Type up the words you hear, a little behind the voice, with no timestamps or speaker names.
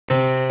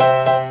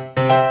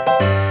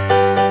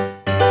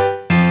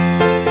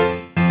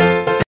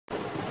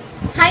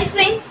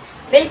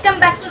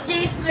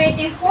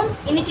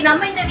இன்னைக்கு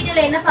நம்ம இந்த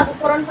வீடியோல என்ன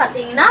பார்க்க போறோம்னு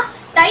பாத்தீங்கன்னா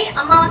தை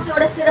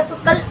அமாவாசையோட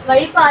சிறப்புகள்,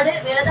 வழிபாடு,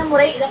 விரத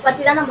முறை இத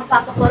பத்தி தான் நம்ம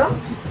பார்க்க போறோம்.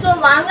 சோ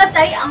வாங்க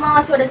தை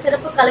அமாவாசையோட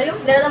சிறப்புகளையும்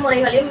விரத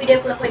முறைகளையும்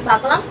வீடியோக்குள்ள போய்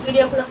பார்க்கலாம்.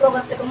 வீடியோக்குள்ள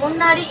போகிறதுக்கு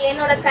முன்னாடி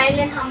என்னோட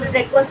கைண்ட்லி அண்ட் ஹம்பிள்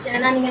ரெக்வெஸ்ட்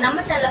என்னன்னா, நீங்க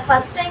நம்ம சேனலை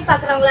ஃபர்ஸ்ட் டைம்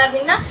பாக்குறவங்களா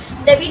அப்படின்னா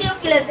இந்த வீடியோ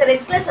கீழ இருக்க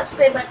ரெட் கலர்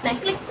சப்ஸ்கிரைப் பட்டனை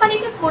கிளிக்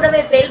பண்ணிட்டு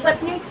கூடவே பெல்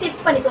பட்டனையும்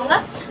கிளிக் பண்ணிக்கோங்க.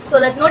 சோ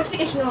தட்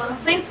நோட்டிபிகேஷன் வரும்.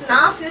 ஃப்ரெண்ட்ஸ்,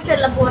 நான்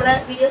ஃபியூச்சர்ல போடுற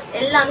வீடியோஸ்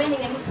எல்லாமே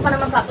நீங்க மிஸ்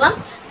பண்ணாம பார்க்கலாம்.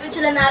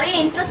 ஃபியூச்சர்ல நிறைய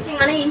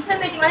இன்ட்ரெஸ்டிங்கான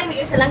இன்ஃபர்மேட்டிவான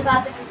வீடியோஸ் எல்லாம்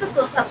காத்துட்டு இருக்கு.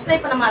 சோ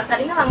சப்ஸ்கிரைப் பண்ண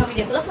மறக்காதீங்க. வாங்க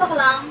வீடியோக்குள்ள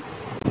போகலாம்.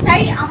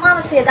 தை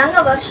அமாவாசை தாங்க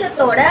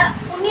வருஷத்தோட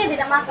புண்ணிய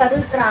தினமா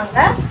கருதுறாங்க.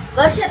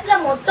 வருஷத்துல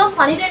மொத்தம்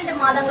 12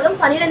 மாதங்களும்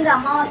 12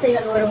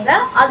 அமாவாசைகள் வருங்க.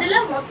 அதுல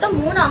மொத்தம்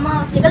 3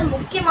 அமாவாசைகள்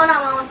முக்கியமான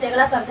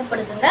அமாவாசைகளா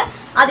கருதப்படுதுங்க.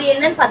 அது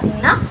என்னன்னு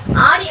பாத்தீங்கன்னா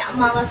ஆடி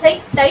அமாவாசை,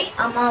 தை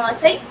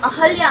அமாவாசை,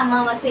 அகல்ய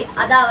அமாவாசை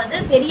அதாவது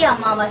பெரிய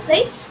அமாவாசை.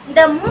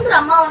 இந்த 3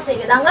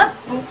 அமாவாசைகள் தாங்க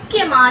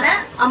முக்கியமான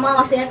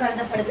அமாவாசையா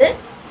கருதப்படுது.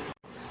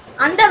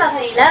 அந்த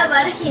வகையில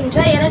வருகின்ற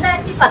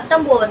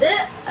 2019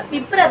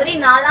 பிப்ரவரி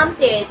 4ஆம்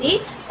தேதி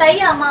தை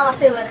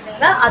அமாவாசை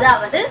வருதுங்க.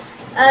 அதாவது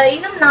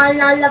இன்னும் 4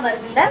 நாள்ல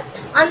வருதுங்க.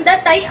 அந்த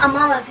தை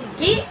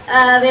அமாவாசைக்கு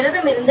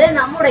விரதம் இருந்து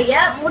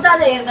நம்முடைய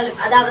மூதாதையர்கள்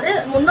அதாவது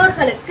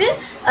முன்னோர்களுக்கு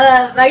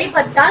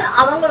வழிபட்டால்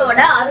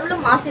அவங்களோட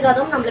அருளும்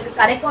ஆசீர்வாதமும் நம்மளுக்கு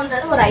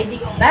கிடைக்கும்ன்றது ஒரு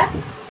ஐதீகங்க.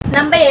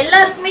 நம்ம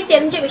எல்லாருக்குமே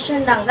தெரிஞ்ச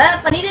விஷயம் தாங்க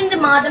 12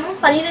 மாதமும்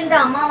 12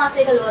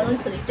 அமாவாசைகள்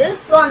வரும்னு சொல்லிட்டு.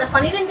 சோ அந்த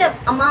 12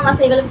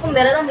 அமாவாசைகளுக்கும்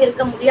விரதம்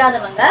இருக்க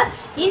முடியாதவங்க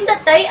இந்த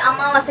தை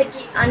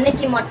அமாவாசைக்கு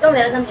அன்னைக்கு மட்டும்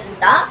விரதம்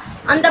இருந்தா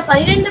அந்த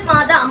 12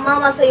 மாத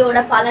அமாவாசையோட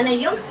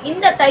பலனையும்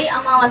இந்த தை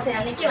அமாவாசை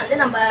அன்னைக்கு வந்து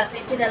நம்ம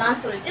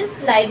பெற்றிடலாம்னு சொல்லிட்டு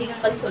சில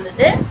ஐதீகங்கள்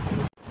சொல்லுது.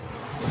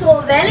 சோ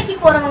வேலைக்கு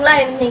போறவங்களா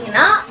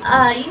இருந்தீங்கன்னா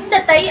இந்த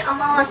தை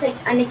அமாவாசை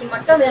அன்னைக்கு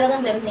மட்டும்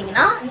விரதம்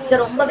இருந்தீங்கன்னா நீங்க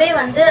ரொம்பவே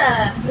வந்து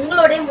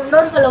உங்களுடைய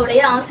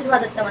முன்னோர்களுடைய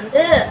ஆசீர்வாதத்தை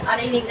வந்து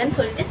அடைவீங்கன்னு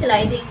சொல்லிட்டு சில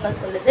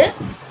ஐதீகங்கள் சொல்லுது.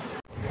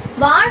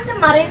 வாழ்ந்து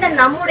மறைந்த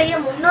நம்முடைய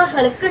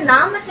முன்னோர்களுக்கு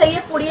நாம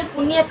செய்யக்கூடிய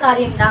புண்ணிய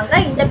காரியம் தாங்க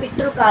இந்த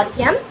பித்ரு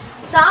காரியம்.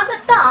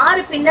 சாதத்தை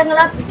 6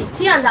 பிண்டங்களா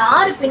பிடிச்சு அந்த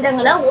 6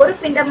 பிண்டங்களை ஒரு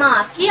பிண்டமா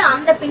ஆக்கி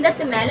அந்த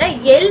பிண்டத்து மேல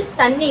எள்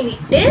தண்ணி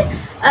விட்டு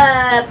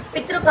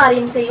பித்ரு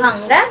காரியம்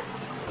செய்வாங்க.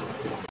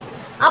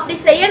 அப்படி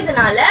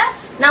செய்யறதுனால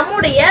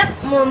நம்முடைய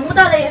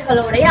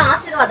மூதாதையர்களுடைய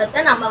ஆசீர்வாதத்தை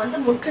நம்ம வந்து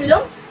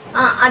முற்றிலும்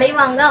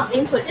அடைவாங்க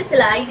அப்படின்னு சொல்லிட்டு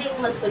சில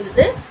ஐதீகங்கள்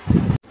சொல்லுது.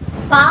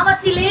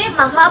 பாவத்திலே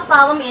மகா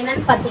பாவம்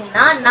என்னன்னு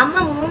பாத்தீங்கன்னா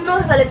நம்ம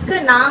முன்னோர்களுக்கு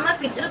நாம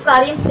பித்ரு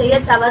காரியம் செய்ய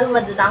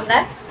தவறுவது தாங்க.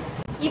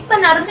 இப்ப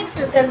நடந்துகிட்டு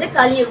இருக்கிறது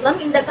கலியுகம்.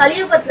 இந்த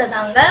கலியுகத்துல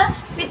தாங்க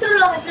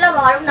பித்ருலோகத்துல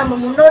வாழும் நம்ம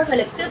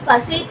முன்னோர்களுக்கு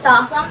பசி,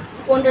 தாகம்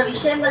போன்ற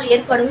விஷயங்கள்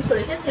ஏற்படும்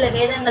சொல்லிட்டு சில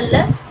வேதங்கள்ல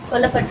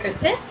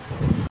சொல்லப்பட்டிருக்கு.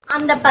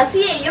 அந்த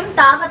பசியையும்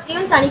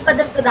தாகத்தையும்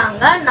தணிப்பதற்கு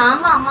தாங்க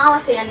நாம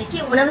அமாவாசை அன்னைக்கு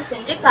உணவு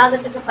செஞ்சு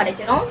காகத்துக்கு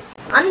படைக்கிறோம்.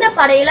 அந்த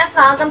படையில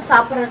காகம்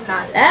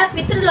சாப்பிடுறதுனால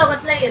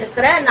பித்ருலோகத்துல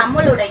இருக்கிற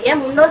நம்மளுடைய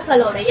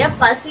முன்னோர்களுடைய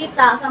பசி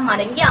தாகம்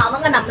அடங்கி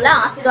அவங்க நம்மள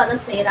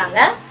ஆசீர்வாதம் செய்யறாங்க.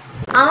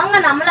 அவங்க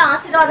நம்மள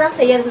ஆசீர்வாதம்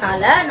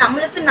செய்யறதுனால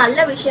நம்மளுக்கு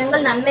நல்ல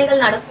விஷயங்கள்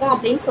நன்மைகள் நடக்கும்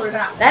அப்படின்னு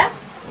சொல்றாங்க.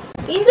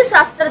 இந்து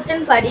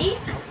சாஸ்திரத்தின் படி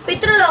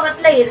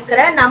பித்ருலோகத்துல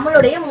இருக்கிற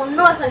நம்மளுடைய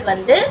முன்னோர்கள்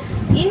வந்து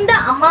இந்த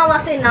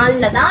அமாவாசை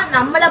நாள்ல தான்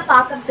நம்மளை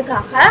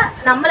பாக்குறதுக்காக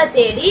நம்மளை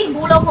தேடி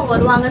பூலோகம்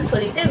வருவாங்கன்னு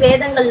சொல்லிட்டு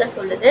வேதங்கள்ல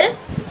சொல்லுது,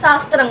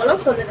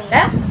 சாஸ்திரங்களும் சொல்லுதுங்க.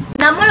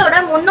 நம்மளோட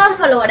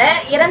முன்னோர்களோட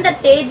இறந்த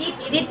தேதி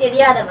திதி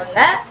தெரியாதவங்க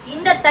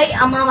இந்த தை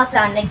அமாவாசை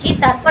அன்னைக்கு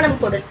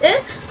தர்ப்பணம் கொடுத்து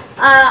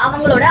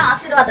அவங்களோட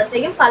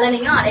ஆசீர்வாதத்தையும்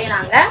பலனையும்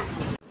அடையலாங்க.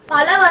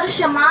 பல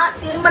வருஷமா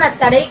திருமண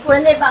தடை,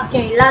 குழந்தை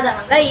பாக்கியம்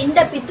இல்லாதவங்க இந்த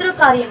பித்ரு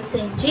காரியம்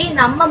செஞ்சு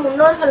நம்ம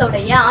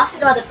முன்னோர்களுடைய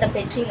ஆசீர்வாதத்தை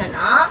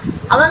பெற்றீங்கன்னா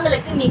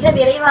அவங்களுக்கு மிக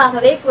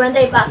விரைவாகவே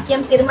குழந்தை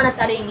பாக்கியம், திருமண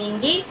தடை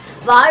நீங்கி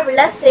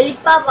வாழ்வுல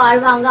செழிப்பா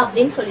வாழ்வாங்க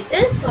அப்படின்னு சொல்லிட்டு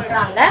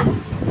சொல்றாங்க.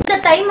 இந்த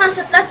தை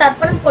மாசத்துல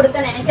தர்ப்பணம்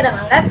கொடுக்க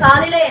நினைக்கிறவங்க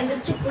காலையில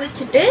எந்திரிச்சு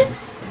குளிச்சுட்டு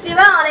சிவ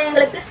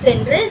ஆலயங்களுக்கு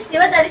சென்று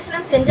சிவ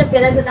தரிசனம் செஞ்ச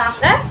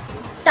பிறகுதாங்க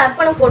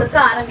தர்ப்பணம் கொடுக்க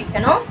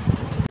ஆரம்பிக்கணும்.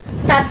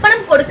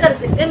 தர்ப்பணம்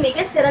கொடுக்கறதுக்கு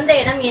மிக சிறந்த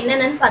இடம்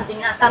என்னன்னு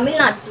பாத்தீங்கன்னா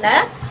தமிழ்நாட்டுல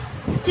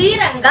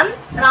ஸ்ரீரங்கம்,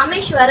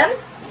 ராமேஸ்வரம்,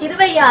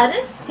 திருவையாறு,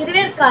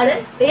 திருவேற்காடு,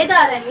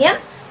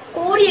 வேதாரண்யம்,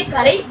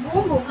 கோடியக்கரை,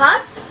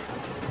 பூம்புகார்,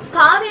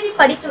 காவிரி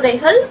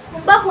படித்துறைகள்,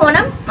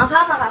 கும்பகோணம்,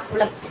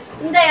 மகாமகாகுளம்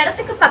இந்த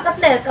இடத்துக்கு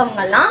பக்கத்துல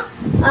இருக்கவங்க எல்லாம்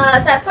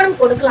தர்ப்பணம்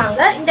கொடுக்கலாங்க.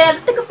 இந்த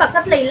இடத்துக்கு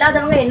பக்கத்துல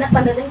இல்லாதவங்க என்ன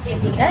பண்றதுன்னு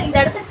கேட்டீங்க. இந்த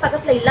இடத்துக்கு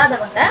பக்கத்துல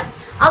இல்லாதவங்க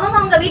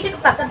அவங்க வீட்டுக்கு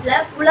பக்கத்துல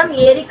குளம்,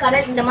 ஏரி,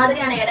 கடல் இந்த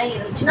மாதிரியான இடம்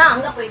இருந்துச்சுன்னா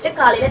அங்க போயிட்டு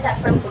காலையில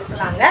தர்ப்பணம்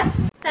கொடுக்கலாங்க.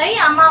 தை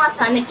அமாவாசை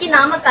அன்னைக்கு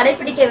நாம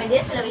கடைபிடிக்க வேண்டிய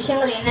சில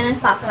விஷயங்கள்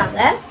என்னென்னு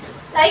பாக்கலாங்க.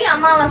 தை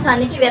அமாவாசை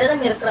அன்னைக்கு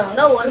விரதம்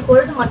இருக்கிறவங்க ஒரு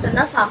பொழுது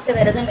மட்டும்தான் சாப்பிட்டு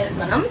விரதம்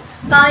இருக்கணும்.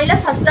 காலையில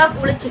ஃபர்ஸ்டா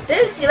குளிச்சுட்டு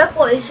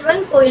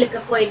சிவன்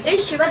கோயிலுக்கு போயிட்டு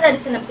சிவ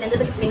தரிசனம்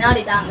செஞ்சதுக்கு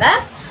பின்னாடி தாங்க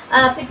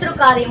பித்ரு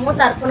காரியமும்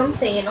தர்ப்பணம்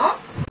செய்யணும்.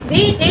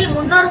 வீட்டில்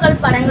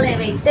முன்னோர்கள் படங்களை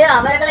வைத்து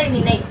அவர்களை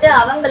நினைத்து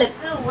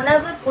அவங்களுக்கு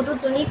உணவு, புது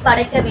துணி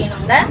படைக்க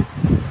வேணுங்க.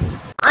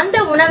 அந்த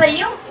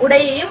உணவையும்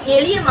உடையையும்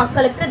எளிய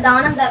மக்களுக்கு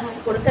தானம்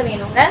தர்மம் கொடுக்க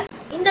வேணுங்க.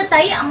 இந்த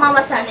தை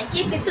அமாவாசை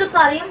அன்னைக்கு பித்ரு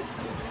காரியம்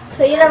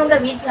செய்யறவங்க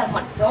வீட்டுல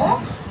மட்டும்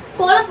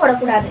கோலம்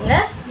போடக்கூடாதுங்க.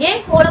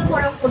 ஏன் கோலம்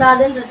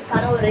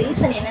போடக்கூடாதுன்றதுக்கான ஒரு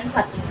ரீசன் என்னன்னு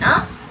பாத்தீங்கன்னா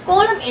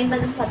கோலம்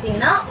என்பது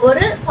பாத்தீங்கன்னா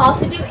ஒரு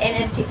பாசிட்டிவ்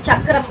எனர்ஜி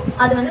சக்கரம்.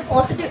 அது வந்து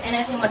பாசிட்டிவ்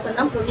எனர்ஜி மட்டும்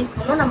தான் ப்ரொடியூஸ்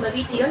பண்ணும். நம்ம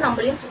வீட்டையும்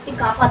நம்மளையும் சுத்தி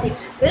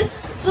காப்பாத்திட்டு இருக்கு.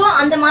 ஸோ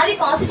அந்த மாதிரி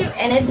பாசிட்டிவ்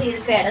எனர்ஜி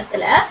இருக்கிற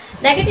இடத்துல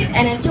நெகட்டிவ்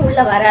எனர்ஜி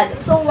உள்ள வராது.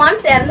 ஸோ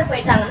ஒன்ஸ் இறந்து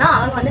போயிட்டாங்கன்னா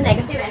அவங்க வந்து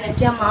நெகட்டிவ்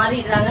எனர்ஜியா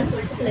மாறிடுறாங்கன்னு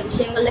சொல்லிட்டு சில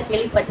விஷயங்கள்ல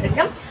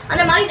கேள்விப்பட்டிருக்கேன்.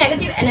 அந்த மாதிரி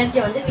நெகட்டிவ் எனர்ஜி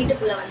வந்து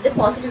வீட்டுக்குள்ள வந்து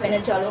பாசிட்டிவ்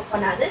எனர்ஜி அலோவ்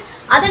பண்ணாது.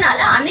 அதனால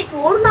அன்னைக்கு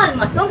ஒரு நாள்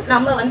மட்டும்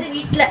நம்ம வந்து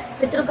வீட்டுல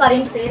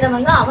பித்ருக்காரியம்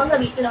செய்யறவங்க அவங்க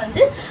வீட்டுல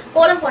வந்து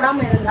கோலம்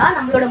போடாம இருந்தா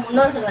நம்மளோட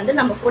முன்னோர்கள் வந்து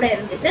நம்ம கூட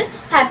இருந்துட்டு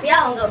ஹாப்பியா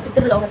அவங்க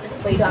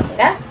பித்ருலோகத்துக்கு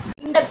போயிடுவாங்க.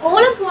 இந்த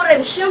கோலம் போடுற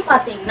விஷயம்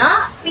பாத்தீங்கன்னா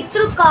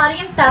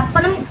பித்ருக்காரியம்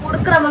தர்ப்பணம்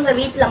கொடுக்கறவங்க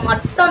வீட்டுல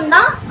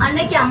மட்டும்தான்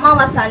அன்னைக்கு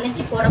அமாவாசை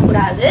அன்னைக்கு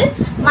போடக்கூடாது.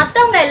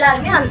 மத்தவங்க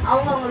எல்லாருமே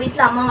அவங்க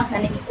வீட்டுல அமாவாசை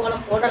அன்னைக்கு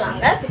கோலம்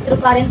போடலாங்க.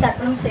 பித்ருக்காரியம்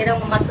தர்ப்பணம்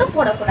செய்யறவங்க மட்டும்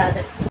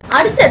போடக்கூடாது.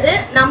 அடுத்தது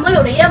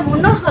நம்மளுடைய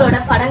முன்னோர்களோட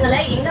படங்களை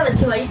எங்க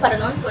வச்சு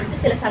வழிபடணும்னு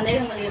சொல்லிட்டு சில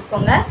சந்தேகங்கள்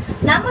இருக்குங்க.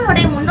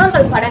 நம்மளுடைய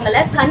முன்னோர்கள்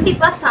படங்களை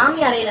கண்டிப்பா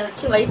சாமி அறையில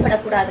வச்சு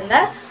வழிபடக்கூடாதுங்க.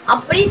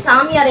 அப்படி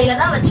சாமி அறையில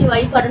தான் வச்சு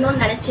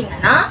வழிபடணும்னு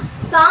நினைச்சீங்கன்னா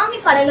சாமி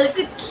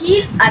படங்களுக்கு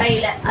கீழ்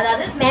அறையில,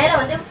 அதாவது மேல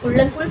வந்து ஃபுல்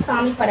அண்ட் ஃபுல்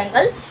சாமி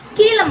படங்கள்,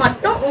 கீழே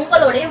மட்டும்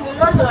உங்களுடைய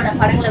முன்னோர்களோட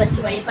படங்களை வச்சு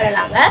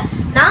வழிபடலாங்க.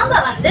 நாம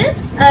வந்து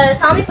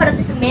சாமி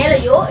படத்துக்கு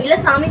மேலேயோ இல்ல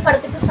சாமி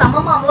படத்துக்கு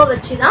சமமாவோ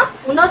வச்சுதான்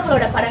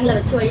முன்னோர்களோட படங்களை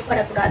வச்சு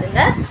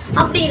வழிபடக்கூடாதுங்க.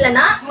 அப்படி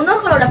இல்லைன்னா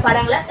முன்னோர்களோட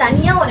படங்களை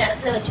தனியா ஒரு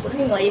இடத்துல வச்சு கூட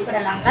நீங்க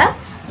வழிபடலாங்க.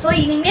 ஸோ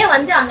இனிமே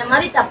வந்து அந்த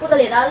மாதிரி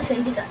தப்புகள் ஏதாவது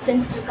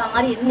செஞ்சுட்டு இருக்க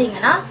மாதிரி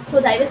இருந்தீங்கன்னா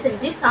ஸோ தயவு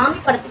செஞ்சு சாமி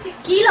படத்துக்கு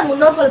கீழே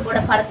முன்னோர்களோட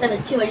படத்தை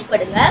வச்சு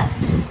வழிபடுங்க.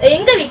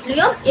 எங்க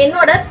வீட்லயும்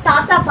என்னோட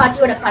தாத்தா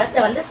பாட்டியோட படத்தை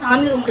வந்து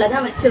சாமி ரூம்ல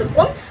தான்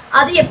வச்சிருக்கோம்.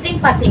 அது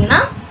எப்படின்னு பாத்தீங்கன்னா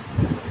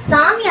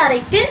சாமி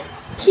அறைக்கு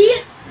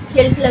கீழ்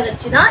ஷெல்ஃப்ல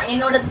வச்சுதான்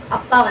என்னோட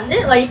அப்பா வந்து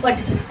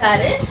வழிபட்டு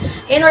இருக்காரு.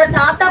 என்னோட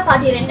தாத்தா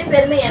பாட்டி 2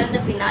 பேருமே இறந்த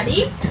பின்னாடி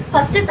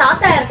ஃபர்ஸ்ட்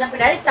தாத்தா இறந்த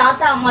பின்னாடி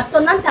தாத்தா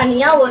மட்டும் தான்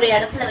தனியா ஒரு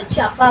இடத்துல வச்சு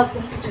அப்பாவை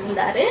கும்பிட்டு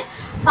இருந்தாரு.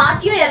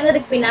 பாட்டியும்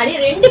இறந்ததுக்கு பின்னாடி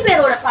 2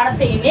 பேரோட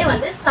படத்தையுமே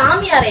வந்து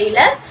சாமி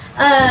அறையில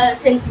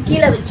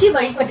கீழே வச்சு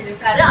வழிபட்டு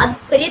இருக்காரு. அது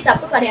பெரிய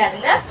தப்பு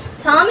கிடையாதுங்க.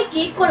 சாமிக்கு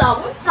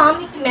ஈக்குவலாகவும்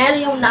சாமிக்கு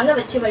மேலேயும் தாங்க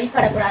வச்சு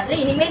வழிபடக்கூடாது.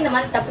 இனிமே இந்த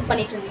மாதிரி தப்பு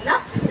பண்ணிட்டு இருந்தீங்கன்னா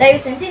தயவு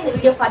செஞ்சு இந்த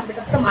வீடியோ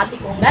பார்த்துட்டு அப்புறம்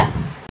மாத்திக்கோங்க.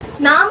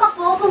 நாம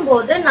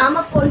போகும்போது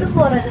நாம கொண்டு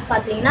போறது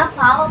பாத்தீங்கன்னா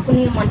பாவ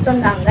புண்ணியம்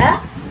மட்டும் தாங்க.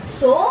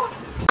 சோ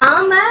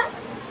நாம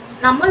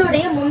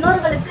நம்மளுடைய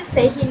முன்னோர்களுக்கு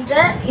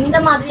செய்கின்ற இந்த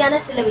மாதிரியான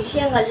சில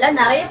விஷயங்கள்ல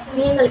நிறைய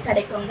புண்ணியங்கள்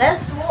கிடைக்குங்க.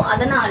 ஸோ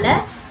அதனால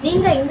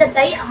நீங்க இந்த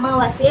தை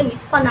அமாவாசையை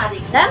மிஸ்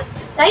பண்ணாதீங்க.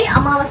 தை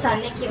அமாவாசை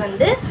அன்னைக்கு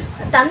வந்து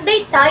தந்தை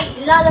தாய்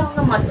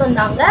இல்லாதவங்க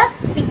மட்டும்தாங்க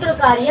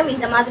பித்ருக்காரியம்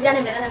இந்த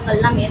மாதிரியான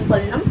விரதங்கள்லாம்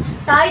மேற்கொள்ளணும்.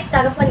 தாய்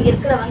தகப்பன்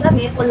இருக்கிறவங்க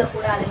மேற்கொள்ள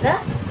கூடாதுங்க.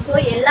 ஸோ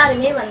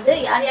எல்லாருமே வந்து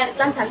யார்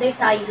யாருக்கெல்லாம் தந்தை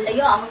தாய்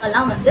இல்லையோ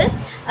அவங்கெல்லாம் வந்து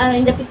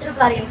இந்த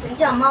பித்ருக்காரியம்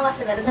செஞ்சு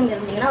அமாவாசை விரதம்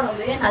இருந்தீங்கன்னா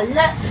ரொம்பவே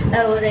நல்ல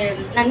ஒரு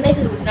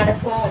நன்மைகள்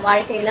நடக்கும்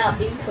வாழ்க்கையில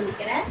அப்படின்னு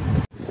சொல்லிக்கிறேன்.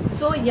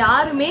 ஸோ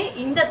யாருமே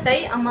இந்த தை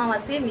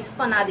அமாவாசையை மிஸ்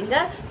பண்ணாதீங்க.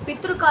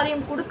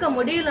 பித்ருக்காரியம் கொடுக்க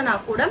முடியலன்னா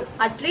கூட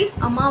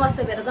அட்லீஸ்ட்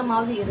அமாவாசை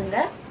விரதமாவது இருங்க.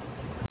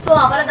 ஸோ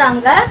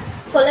அவ்வளவுதாங்க,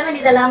 சொல்ல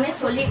வேண்டியதெல்லாமே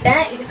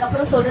சொல்லிட்டேன்.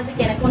 இதுக்கப்புறம்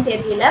சொல்றதுக்கு எனக்கும்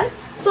தெரியல.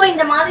 ஸோ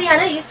இந்த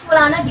மாதிரியான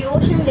யூஸ்ஃபுல்லான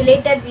டிவோஷன்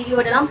ரிலேட்டட்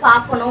வீடியோடெல்லாம்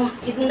பார்க்கணும்,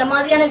 இந்த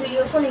மாதிரியான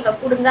வீடியோஸும் நீங்க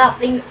கொடுங்க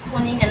அப்படின்னு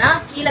சொன்னீங்கன்னா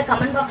கீழே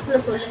கமெண்ட்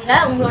பாக்ஸ்ல சொல்லுங்க.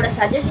 உங்களோட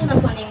சஜஷனை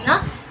சொன்னீங்கன்னா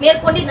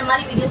மேற்கொண்டு இந்த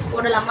மாதிரி வீடியோஸ்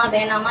போடலாமா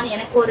வேணாமான்னு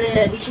எனக்கு ஒரு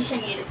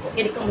டிசிஷன்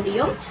எடுக்க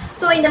முடியும்.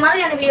 ஸோ இந்த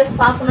மாதிரியான வீடியோஸ்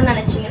பார்க்கணும்னு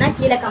நினைச்சீங்கன்னா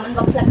கீழே கமெண்ட்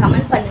பாக்ஸ்ல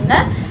கமெண்ட் பண்ணுங்க.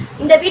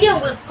 இந்த வீடியோ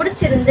உங்களுக்கு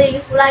பிடிச்சிருந்து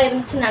யூஸ்ஃபுல்லா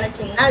இருந்துச்சுன்னு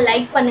நினைச்சீங்கன்னா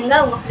லைக் பண்ணுங்க,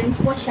 உங்க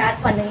ஃப்ரெண்ட்ஸ்க்கும்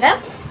ஷேர் பண்ணுங்க.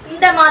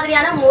 இந்த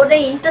மாதிரியான மோர்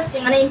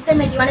இன்ட்ரெஸ்டிங்கான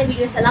இன்ஃபர்மேட்டிவான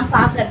வீடியோஸ் எல்லாம்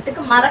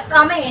பார்க்கறதுக்கு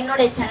மறக்காம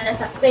என்னோட சேனலை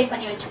சப்ஸ்கிரைப்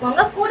பண்ணி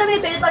வச்சுக்கோங்க. கூடவே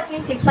பெல்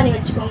பட்டனையும் கிளிக் பண்ணி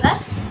வச்சுக்கோங்க.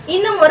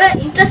 இன்னும் ஒரு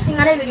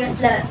இன்ட்ரெஸ்டிங்கான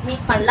வீடியோஸ்ல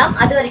மீட் பண்ணலாம்.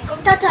 அது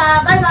வரைக்கும் டாடா,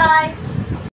 பை பாய்.